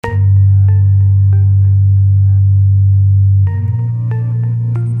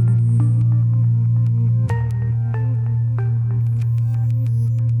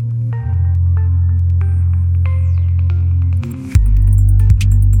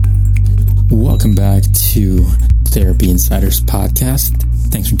Welcome back to Therapy Insiders podcast.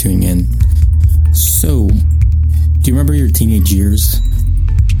 Thanks for tuning in. So, do you remember your teenage years?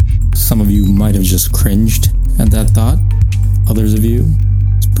 Some of you might have just cringed at that thought. Others of you,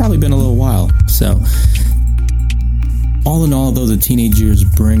 it's probably been a little while. So, all in all, though, the teenage years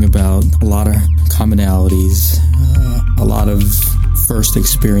bring about a lot of commonalities, a lot of first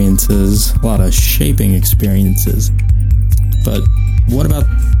experiences, a lot of shaping experiences. But what about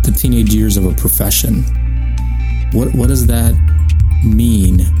the teenage years of a profession? What does that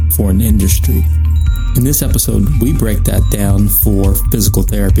mean for an industry? In this episode, we break that down for physical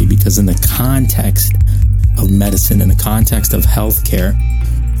therapy because in the context of medicine, in the context of healthcare,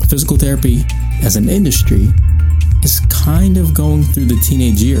 physical therapy as an industry is kind of going through the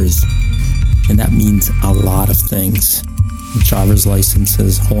teenage years. And that means a lot of things. Driver's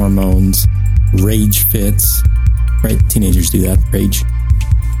licenses, hormones, rage fits. Right? Teenagers do that. Rage.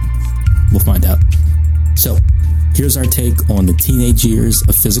 We'll find out. So, here's our take on the teenage years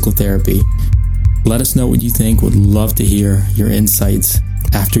of physical therapy. Let us know what you think. Would love to hear your insights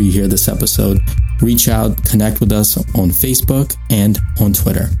after you hear this episode. Reach out, connect with us on Facebook and on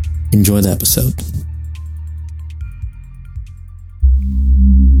Twitter. Enjoy the episode.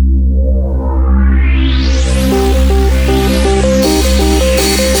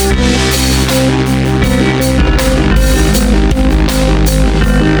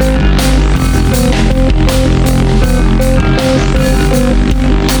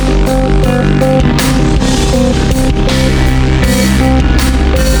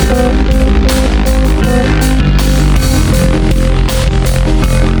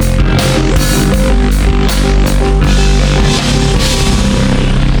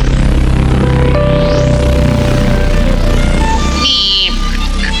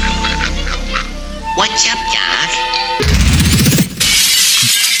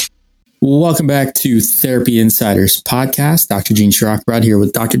 Welcome back to Therapy Insiders podcast. Dr. Gene Chirac here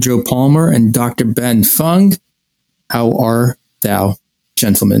with Dr. Joe Palmer and Dr. Ben Fung. How are thou,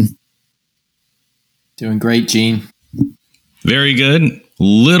 gentlemen? Doing great, Gene. Very good.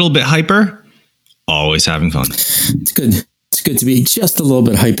 Little bit hyper. Always having fun. It's good. It's good to be just a little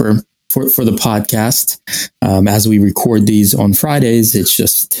bit hyper for the podcast. As we record these on Fridays, it's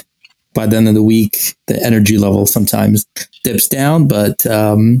just by the end of the week, the energy level sometimes dips down, but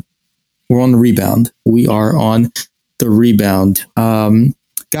we're on the rebound. We are on the rebound.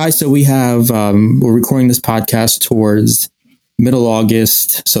 Guys, so we have, we're recording this podcast towards middle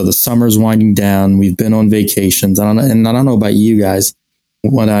August. So the summer's winding down. We've been on vacations. I don't know about you guys.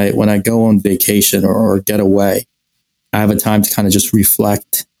 When I go on vacation or get away, I have a time to kind of just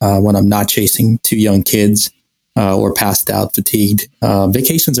reflect when I'm not chasing two young kids or passed out, fatigued.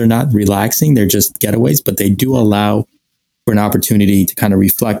 Vacations are not relaxing. They're just getaways, but they do allow for an opportunity to kind of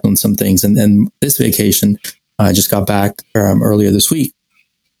reflect on some things. And this vacation, I just got back earlier this week.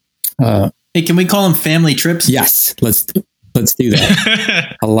 Hey, can we call them family trips? Yes, let's do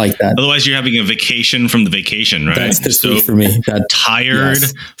that. I like that. Otherwise, you're having a vacation from the vacation, right? That's this week for me. Tired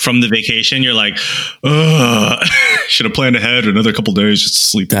from the vacation. You're like, oh, should have planned ahead another couple of days just to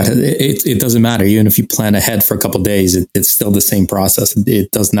sleep. It doesn't matter. Even if you plan ahead for a couple of days, it's still the same process.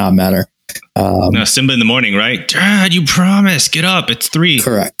 It does not matter. Now, Simba in the morning, right? Dad, you promised. Get up. It's 3.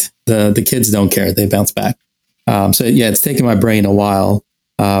 Correct. The kids don't care. They bounce back. So yeah, it's taken my brain a while.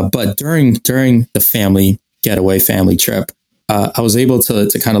 But during the family getaway, family trip, I was able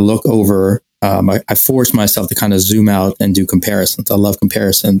to kind of look over. I forced myself to kind of zoom out and do comparisons. I love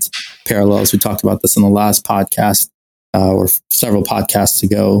comparisons, parallels. We talked about this in the last podcast or several podcasts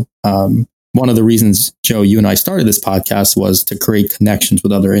ago. One of the reasons, Joe, you and I started this podcast was to create connections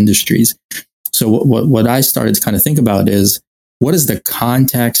with other industries. So what I started to kind of think about is, what is the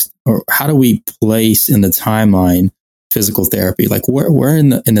context, or how do we place in the timeline physical therapy? Like where in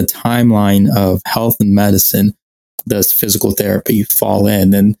the timeline of health and medicine does physical therapy fall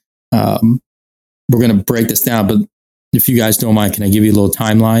in? And we're going to break this down, but if you guys don't mind, can I give you a little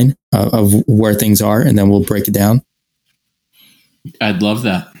timeline of where things are, and then we'll break it down? I'd love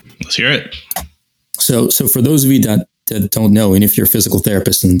that. Let's hear it. So for those of you that don't know, and if you're a physical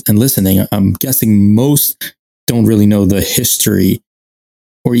therapist and listening, I'm guessing most don't really know the history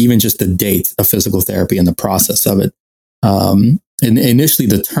or even just the dates of physical therapy and the process of it. And initially,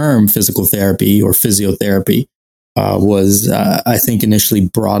 the term physical therapy or physiotherapy was, I think, initially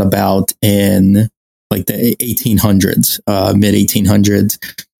brought about in like the 1800s, mid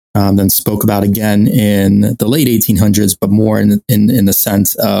 1800s. Then spoke about again in the late 1800s, but more in the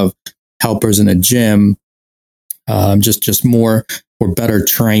sense of helpers in a gym, just more or better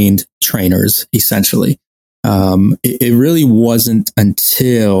trained trainers, essentially. It really wasn't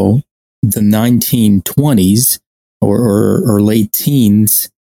until the 1920s or late teens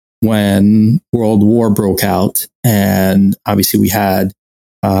when World War broke out. And obviously we had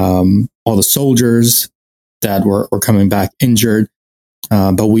all the soldiers that were coming back injured.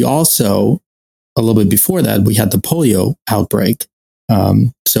 But we also, a little bit before that, we had the polio outbreak.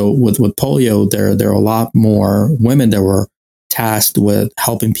 So with polio, there are a lot more women that were tasked with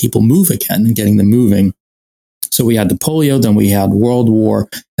helping people move again and getting them moving. So we had the polio, then we had World War,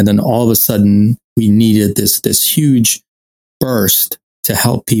 and then all of a sudden we needed this huge burst to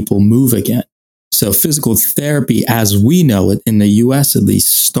help people move again. So physical therapy, as we know it in the US at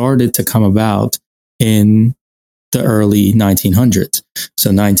least, started to come about in the early 1900s.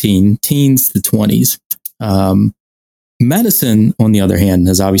 So 19 teens to 20s. Medicine, on the other hand,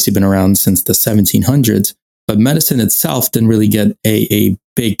 has obviously been around since the 1700s, but medicine itself didn't really get a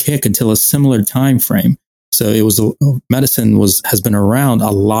big kick until a similar time frame. So medicine has been around a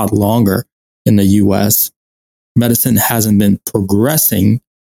lot longer in the US. Medicine hasn't been progressing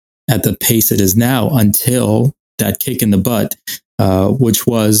at the pace it is now until that kick in the butt, which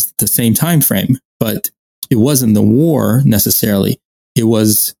was the same time frame. But it wasn't the war necessarily. It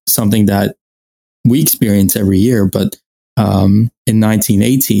was something that we experience every year. But in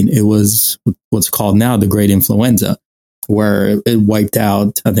 1918, it was what's called now the Great Influenza, where it wiped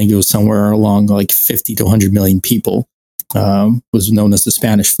out, I think it was somewhere along like 50 to 100 million people, was known as the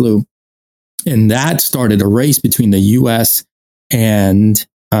Spanish flu. And that started a race between the US and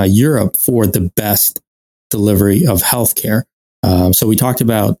Europe for the best delivery of healthcare. So we talked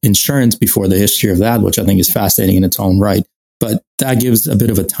about insurance before, the history of that, which I think is fascinating in its own right. But that gives a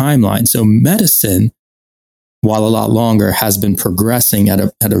bit of a timeline. So medicine, while a lot longer, has been progressing at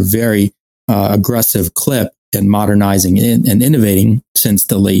a very aggressive clip and modernizing and innovating since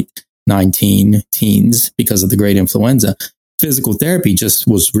the late 19 teens because of the Great Influenza. Physical therapy just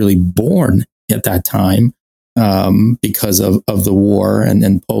was really born at that time because of the war and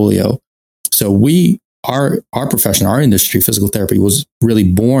polio. So our profession, our industry, physical therapy, was really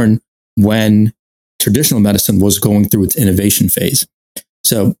born when traditional medicine was going through its innovation phase.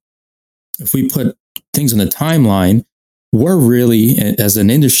 So if we put things on the timeline, we're really, as an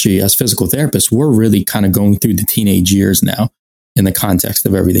industry, as physical therapists, we're really kind of going through the teenage years now in the context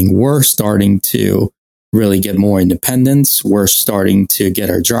of everything. We're starting to really get more independence. We're starting to get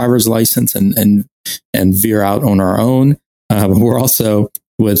our driver's license and veer out on our own. But we're also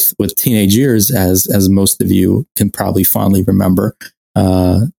with teenage years, as most of you can probably fondly remember,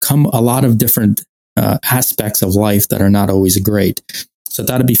 come a lot of different aspects of life that are not always great. So I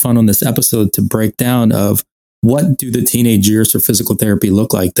thought it'd be fun on this episode to break down of what do the teenage years for physical therapy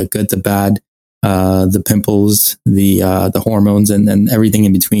look like, the good, the bad, the pimples, the hormones, and everything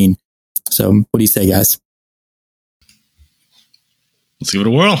in between. So what do you say, guys? Let's give it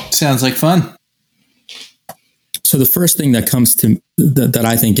a whirl. Sounds like fun. So the first thing that comes to that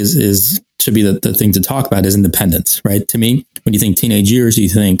I think should be the thing to talk about is independence, right? To me, when you think teenage years, you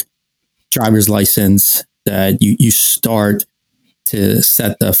think driver's license, that you start to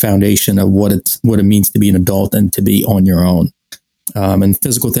set the foundation of what it means to be an adult and to be on your own. And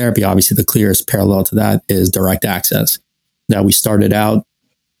physical therapy, obviously, the clearest parallel to that is direct access. That we started out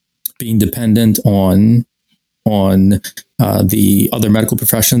being dependent on the other medical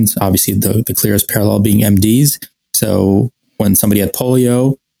professions. Obviously, the clearest parallel being MDs. So when somebody had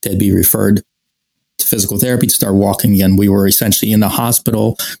polio, they'd be referred to physical therapy to start walking again. We were essentially in the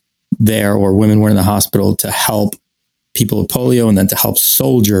hospital there, or women were in the hospital to help people with polio and then to help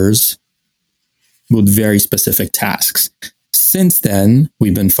soldiers with very specific tasks. Since then,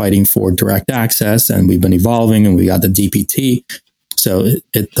 we've been fighting for direct access and we've been evolving and we got the DPT. So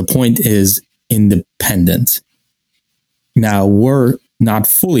the point is independent. Now, we're not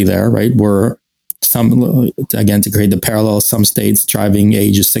fully there, right? We're again, to create the parallel, some states driving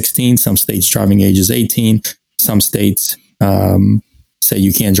age is 16, some states driving age is 18, some states say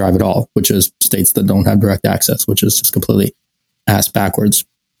you can't drive at all, which is states that don't have direct access, which is just completely ass backwards.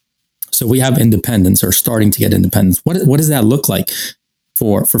 So we have independence, or starting to get independence. What does that look like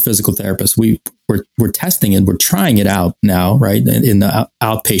for physical therapists? We're testing it, we're trying it out now, right? In the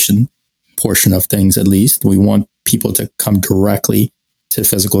outpatient portion of things, at least. We want people to come directly to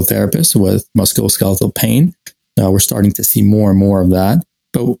physical therapists with musculoskeletal pain. We're starting to see more and more of that.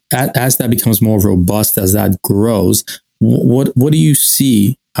 But as that becomes more robust, as that grows, what do you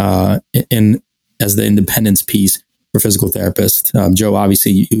see as the independence piece for physical therapists? Joe,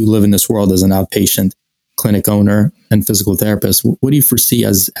 obviously, you live in this world as an outpatient clinic owner and physical therapist. What do you foresee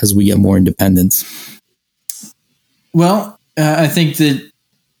as we get more independence? Well, I think that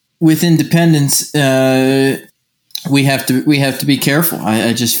with independence, we have to be careful.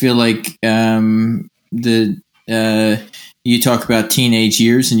 I just feel like you talk about teenage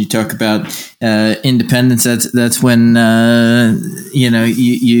years and you talk about independence. That's when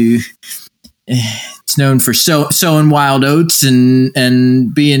you it's known for sowing wild oats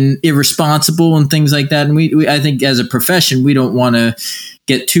and being irresponsible and things like that. And we I think as a profession we don't want to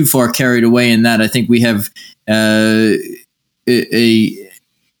get too far carried away in that. I think we have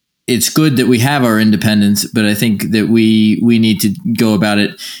it's good that we have our independence, but I think that we need to go about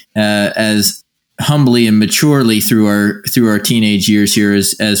it as humbly and maturely through our teenage years here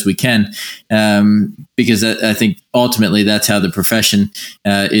as we can, because I think ultimately that's how the profession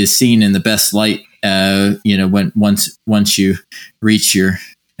is seen in the best light. When once you reach your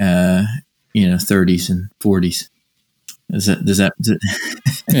 30s and 40s. Does that?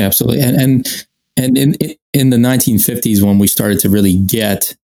 Yeah, absolutely. And in the 1950s, when we started to really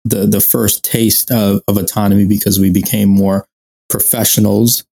get the first taste of autonomy, because we became more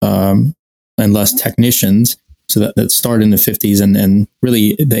professionals and less technicians. So that started in the 50s, and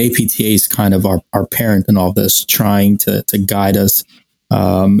really the APTA is kind of our parent in all this, trying to guide us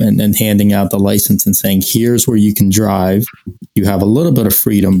and handing out the license and saying, here's where you can drive. You have a little bit of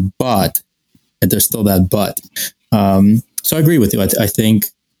freedom, but there's still that but. So I agree with you. I think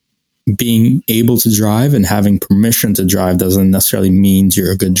being able to drive and having permission to drive doesn't necessarily mean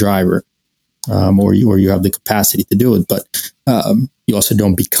you're a good driver, or you have the capacity to do it. But you also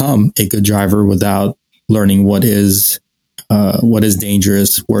don't become a good driver without learning what is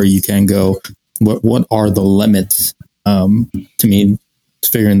dangerous, where you can go, what are the limits. To me, it's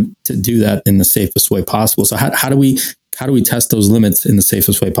figuring to do that in the safest way possible. So how do we test those limits in the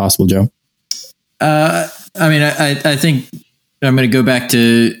safest way possible, Joe? I think I'm going to go back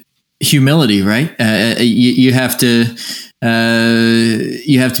to humility, right? You have to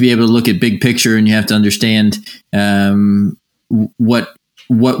be able to look at big picture, and you have to understand what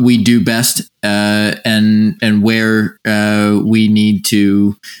we do best, and where we need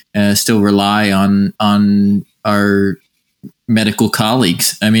to still rely on our medical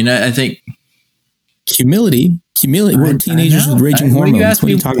colleagues. I mean, I think humility. We're teenagers with raging hormones. What are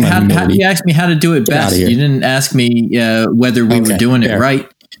you talking about? Humility? You asked me how to do it best. You didn't ask me whether we were doing it right.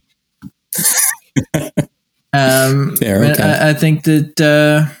 Fair, okay. I think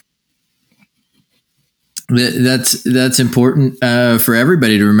that's important for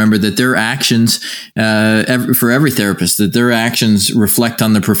everybody to remember, that their actions, for every therapist, that their actions reflect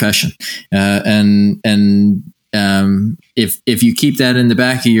on the profession, and if you keep that in the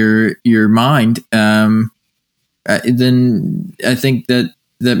back of your mind, then I think that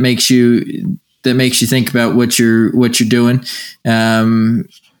makes you think about what you're doing,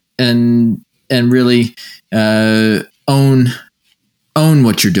 and really own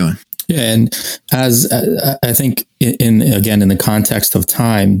what you're doing. Yeah, and as I think in the context of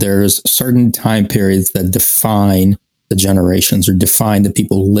time, there's certain time periods that define the generations or define the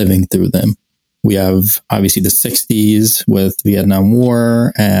people living through them. We have obviously the 60s with Vietnam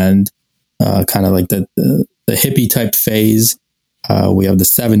War and kind of like the hippie type phase. We have the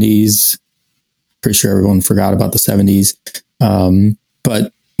 70s. Pretty sure everyone forgot about the 70s.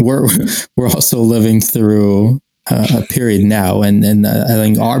 But we're also living through a period now. And I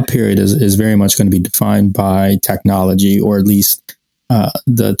think our period is very much going to be defined by technology, or at least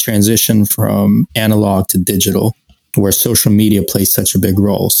the transition from analog to digital, where social media plays such a big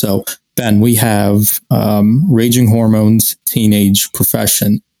role. So, Ben, we have raging hormones, teenage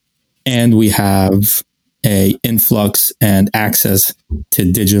profession, and we have a influx and access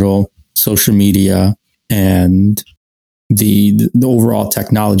to digital, social media, and the overall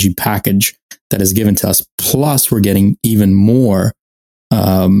technology package that is given to us. Plus, we're getting even more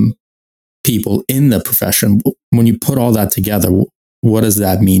people in the profession. When you put all that together, what does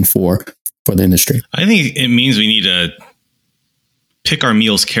that mean for the industry? I think it means we need to pick our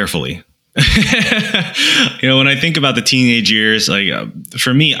meals carefully. When I think about the teenage years, like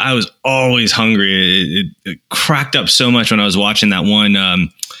for me, I was always hungry. It cracked up so much when I was watching that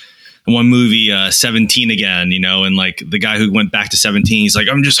one movie, 17 again, and like the guy who went back to 17, he's like,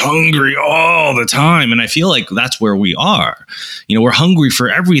 I'm just hungry all the time. And I feel like that's where we are. We're hungry for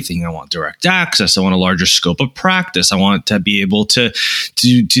everything. I want direct access. I want a larger scope of practice. I want to be able to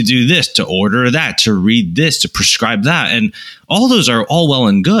do this, to order that, to read this, to prescribe that. And all those are all well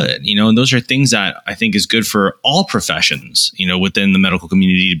and good, and those are things that I think is good for all professions, within the medical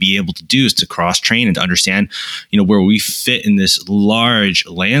community to be able to do, is to cross-train and to understand, where we fit in this large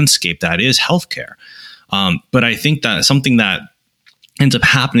landscape that is healthcare. But I think that something that ends up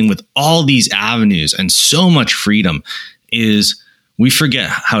happening with all these avenues and so much freedom is we forget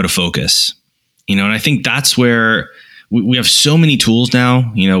how to focus. and I think that's where we have so many tools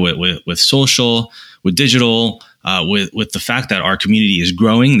now, with social, with digital, with the fact that our community is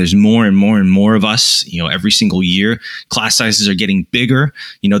growing. There's more and more and more of us, every single year. Class sizes are getting bigger.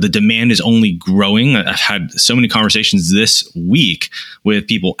 The demand is only growing. I've had so many conversations this week with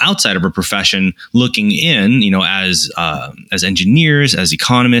people outside of our profession looking in, as engineers, as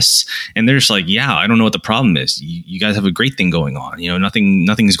economists, and they're just like, yeah, I don't know what the problem is. You guys have a great thing going on.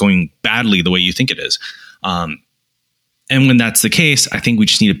 Nothing is going badly the way you think it is. And when that's the case, I think we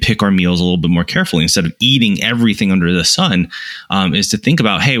just need to pick our meals a little bit more carefully instead of eating everything under the sun, is to think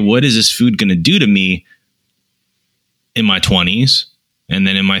about, hey, what is this food going to do to me in my 20s and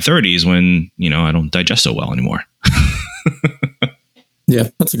then in my 30s when, I don't digest so well anymore. Yeah,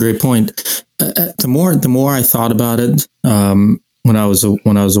 that's a great point. The more I thought about it when I was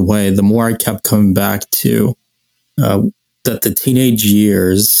away, the more I kept coming back to that the teenage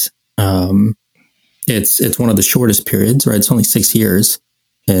years. It's one of the shortest periods, right? It's only 6 years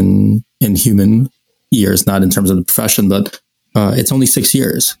in human years, not in terms of the profession, but it's only 6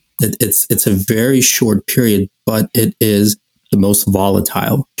 years. It's a very short period, but it is the most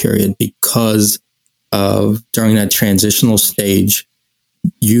volatile period because of during that transitional stage,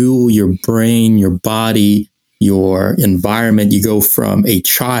 your brain, your body, your environment, you go from a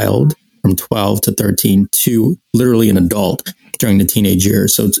child from 12 to 13 to literally an adult during the teenage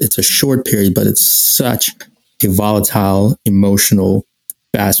years. So it's a short period, but it's such a volatile, emotional,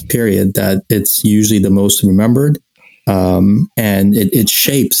 fast period that it's usually the most remembered. And it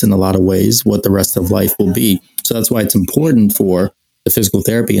shapes in a lot of ways what the rest of life will be. So that's why it's important for the physical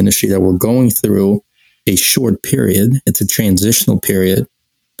therapy industry that we're going through a short period. It's a transitional period,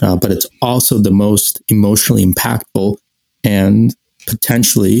 but it's also the most emotionally impactful and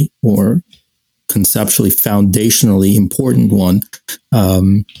potentially or conceptually, foundationally important one.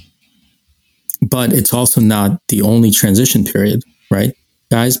 But it's also not the only transition period, right,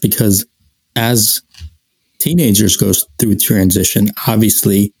 guys? Because as teenagers go through transition,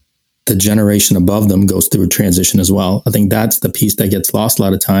 obviously the generation above them goes through a transition as well. I think that's the piece that gets lost a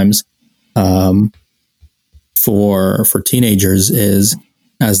lot of times for teenagers is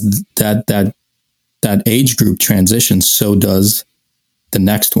as that age group transitions, so does the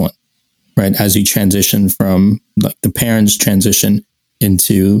next one. Right, as you transition from like the parents transition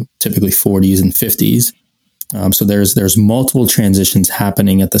into typically 40s and 50s, so there's multiple transitions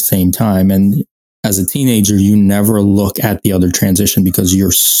happening at the same time. And as a teenager, you never look at the other transition because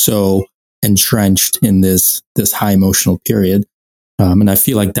you're so entrenched in this high emotional period. And I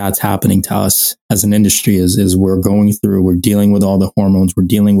feel like that's happening to us as an industry. Is we're dealing with all the hormones, we're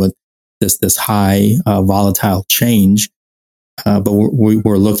dealing with this high volatile change. But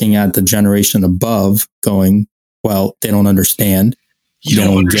we're looking at the generation above going, well, they don't understand. You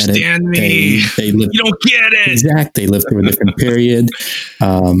don't understand me. They live, you don't get it. Exactly. They live through a different period.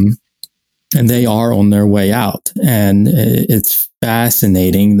 And they are on their way out. And it's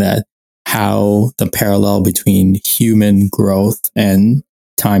fascinating that how the parallel between human growth and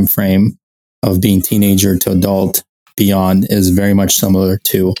time frame of being teenager to adult beyond is very much similar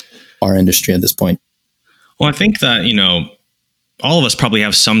to our industry at this point. Well, I think that, all of us probably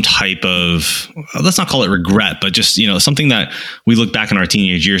have some type of, let's not call it regret, but just, something that we look back in our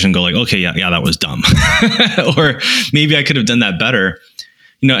teenage years and go like, okay, yeah, that was dumb. Or maybe I could have done that better.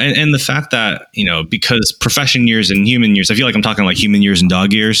 And the fact that, because profession years and human years, I feel like I'm talking like human years and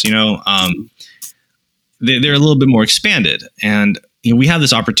dog years, they're a little bit more expanded. And we have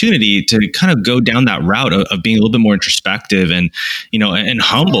this opportunity to kind of go down that route of being a little bit more introspective and, and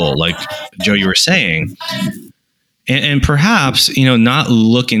humble, like Joe, you were saying. And perhaps, not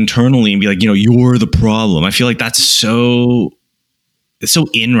look internally and be like, you're the problem. I feel like it's so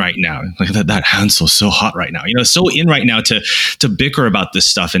in right now. Like that Hansel's so hot right now. So in right now to bicker about this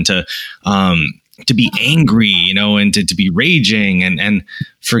stuff and to be angry, and to be raging and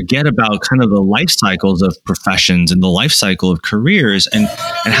forget about kind of the life cycles of professions and the life cycle of careers and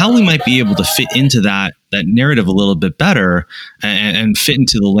how we might be able to fit into that narrative a little bit better and fit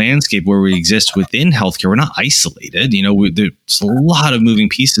into the landscape where we exist within healthcare. We're not isolated. There's a lot of moving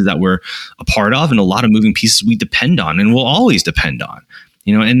pieces that we're a part of and a lot of moving pieces we depend on and will always depend on.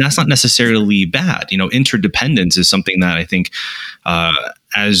 And that's not necessarily bad. Interdependence is something that I think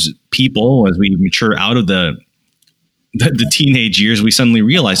as people, as we mature out of the teenage years, we suddenly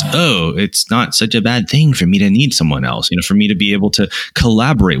realize, oh, it's not such a bad thing for me to need someone else, for me to be able to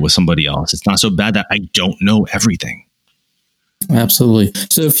collaborate with somebody else. It's not so bad that I don't know everything. Absolutely.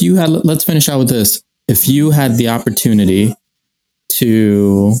 So let's finish out with this. If you had the opportunity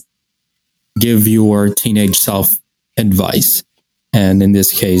to give your teenage self advice, And in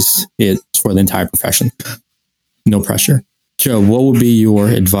this case, it's for the entire profession. No pressure. Joe, what would be your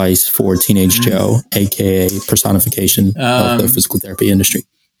advice for teenage Joe, aka personification of the physical therapy industry?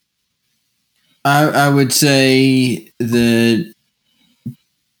 I would say that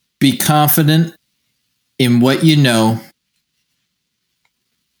be confident in what you know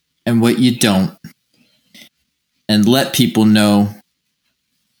and what you don't, and let people know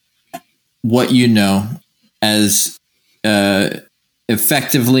what you know as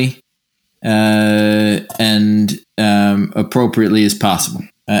effectively and appropriately as possible.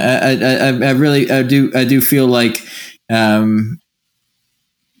 I really do feel like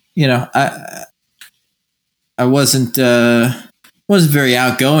I wasn't very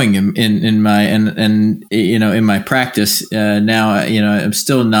outgoing in my in my practice. Now I'm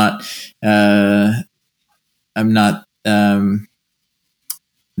still not. I'm not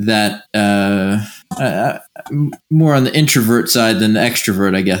that more on the introvert side than the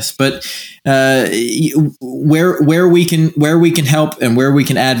extrovert, I guess. But where we can help and where we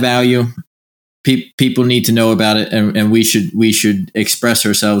can add value, people need to know about it, and we should express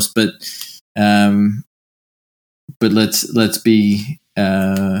ourselves. But let's be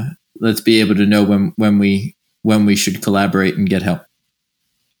able to know when we should collaborate and get help.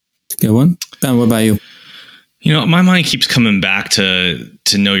 Good one. Ben, what about you? My mind keeps coming back to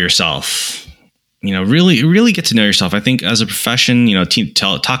know yourself. Really get to know yourself. I think as a profession,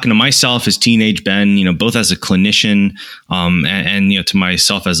 talking to myself as teenage Ben, both as a clinician, and to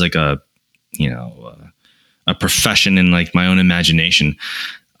myself as like a profession in like my own imagination.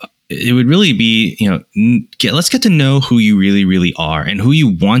 It would really be, let's get to know who you really, really are and who you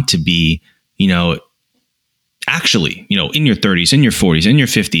want to be, actually, in your 30s, in your 40s, in your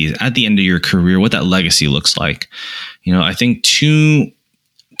 50s, at the end of your career, what that legacy looks like. I think too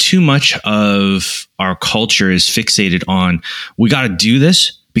much of our culture is fixated on, we got to do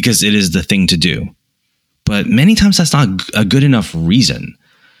this because it is the thing to do. But many times that's not a good enough reason,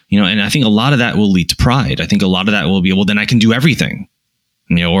 and I think a lot of that will lead to pride. I think a lot of that will be, well, then I can do everything.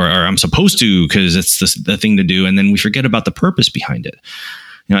 Or I'm supposed to because it's the thing to do. And then we forget about the purpose behind it.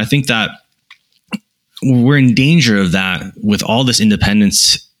 I think that we're in danger of that with all this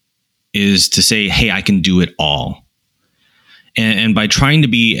independence, is to say, hey, I can do it all. And by trying to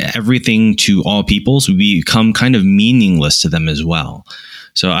be everything to all peoples, we become kind of meaningless to them as well.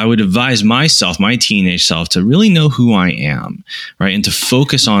 So I would advise myself, my teenage self, to really know who I am, right? And to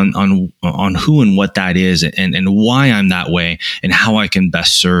focus on who and what that is, and why I'm that way, and how I can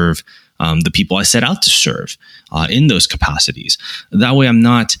best serve the people I set out to serve in those capacities. That way I'm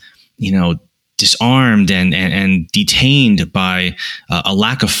not, disarmed and detained by a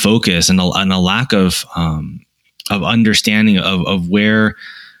lack of focus and a lack of understanding of where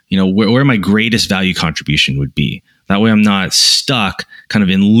my greatest value contribution would be. That way I'm not stuck kind of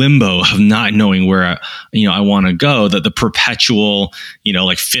in limbo of not knowing where I want to go, that the perpetual,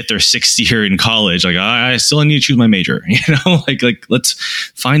 like fifth or sixth year in college, like I still need to choose my major, like let's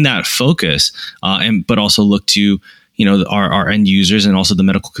find that focus, but also look to, our end users and also the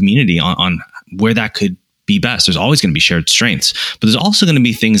medical community on where that could be best. There's always going to be shared strengths, but there's also going to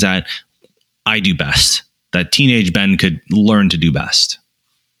be things that I do best, that teenage Ben could learn to do best.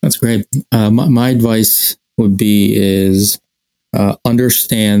 That's great. My advice would be is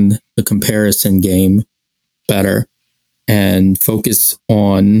understand the comparison game better and focus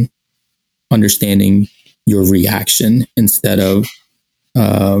on understanding your reaction instead of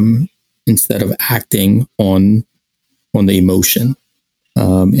acting on the emotion.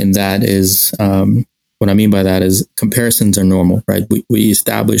 And that is what I mean by that is comparisons are normal, right?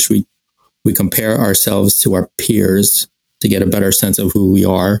 We compare ourselves to our peers to get a better sense of who we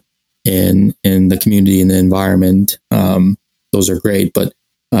are in the community and the environment. Those are great, but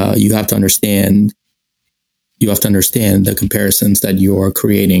you have to understand the comparisons that you are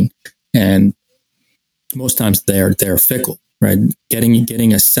creating, and most times they're fickle, right?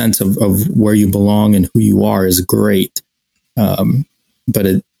 Getting a sense of where you belong and who you are is great, but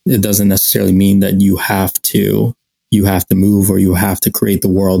it doesn't necessarily mean that you have to move or you have to create the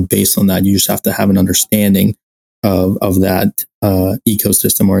world based on that. You just have to have an understanding of that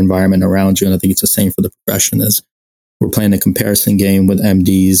ecosystem or environment around you. And I think it's the same for the profession. As we're playing a comparison game with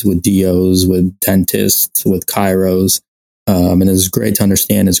MDs, with DOs, with dentists, with chiros. And it's great to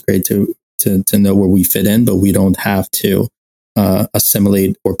understand. It's great to know where we fit in, but we don't have to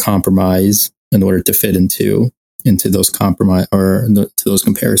assimilate or compromise in order to fit into those compromise or to those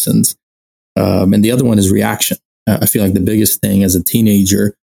comparisons. And the other one is reaction. I feel like the biggest thing as a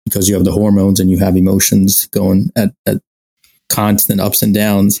teenager, because you have the hormones and you have emotions going at constant ups and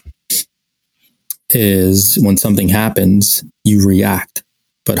downs, is when something happens, you react,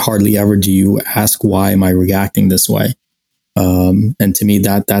 but hardly ever do you ask, why am I reacting this way? And to me,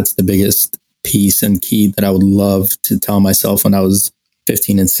 that's the biggest piece and key that I would love to tell myself when I was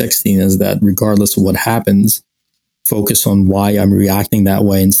 15 and 16, is that regardless of what happens, focus on why I'm reacting that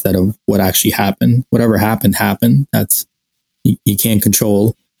way instead of what actually happened. Whatever happened. That's, you can't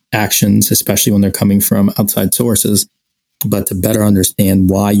control actions, especially when they're coming from outside sources. But to better understand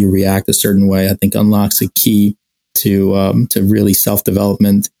why you react a certain way, I think unlocks a key to really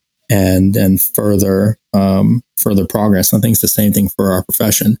self-development and further progress. I think it's the same thing for our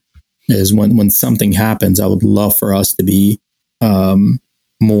profession. Is when something happens, I would love for us to be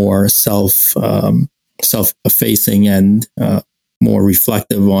more self-effacing and more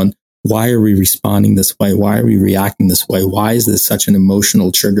reflective on, why are we responding this way? Why are we reacting this way? Why is this such an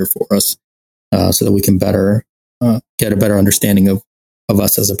emotional trigger for us? So that we can better get a better understanding of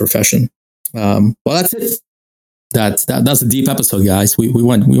us as a profession. Well, that's it. That's a deep episode, guys. We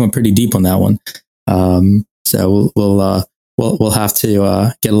went pretty deep on that one. So we'll have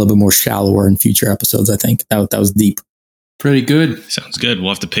to get a little bit more shallower in future episodes. I think that was deep. Pretty good. Sounds good. We'll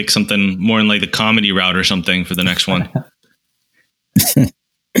have to pick something more in like the comedy route or something for the next one.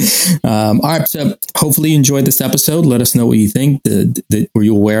 All right. So hopefully you enjoyed this episode. Let us know what you think. Were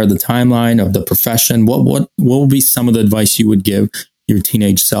you aware of the timeline of the profession? What will be some of the advice you would give your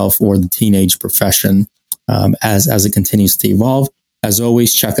teenage self or the teenage profession as it continues to evolve? As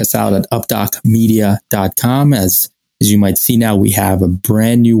always, check us out at updocmedia.com. As you might see now, we have a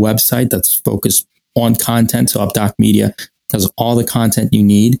brand new website that's focused on content. So UpDoc Media has all the content you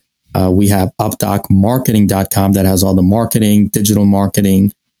need. We have updocmarketing.com that has all the marketing, digital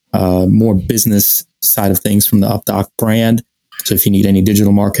marketing, more business side of things from the UpDoc brand. So if you need any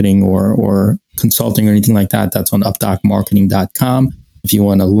digital marketing or consulting or anything like that, that's on updocmarketing.com. If you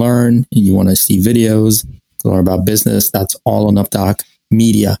want to learn, you want to see videos, to learn about business, that's all on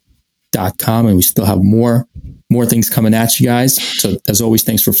updocmedia.com. And we still have more things coming at you guys. So as always,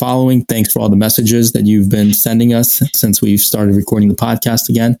 thanks for following. Thanks for all the messages that you've been sending us since we've started recording the podcast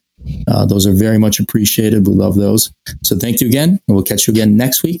again. Those are very much appreciated. We love those. So thank you again. And we'll catch you again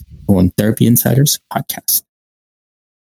next week on Therapy Insiders Podcast.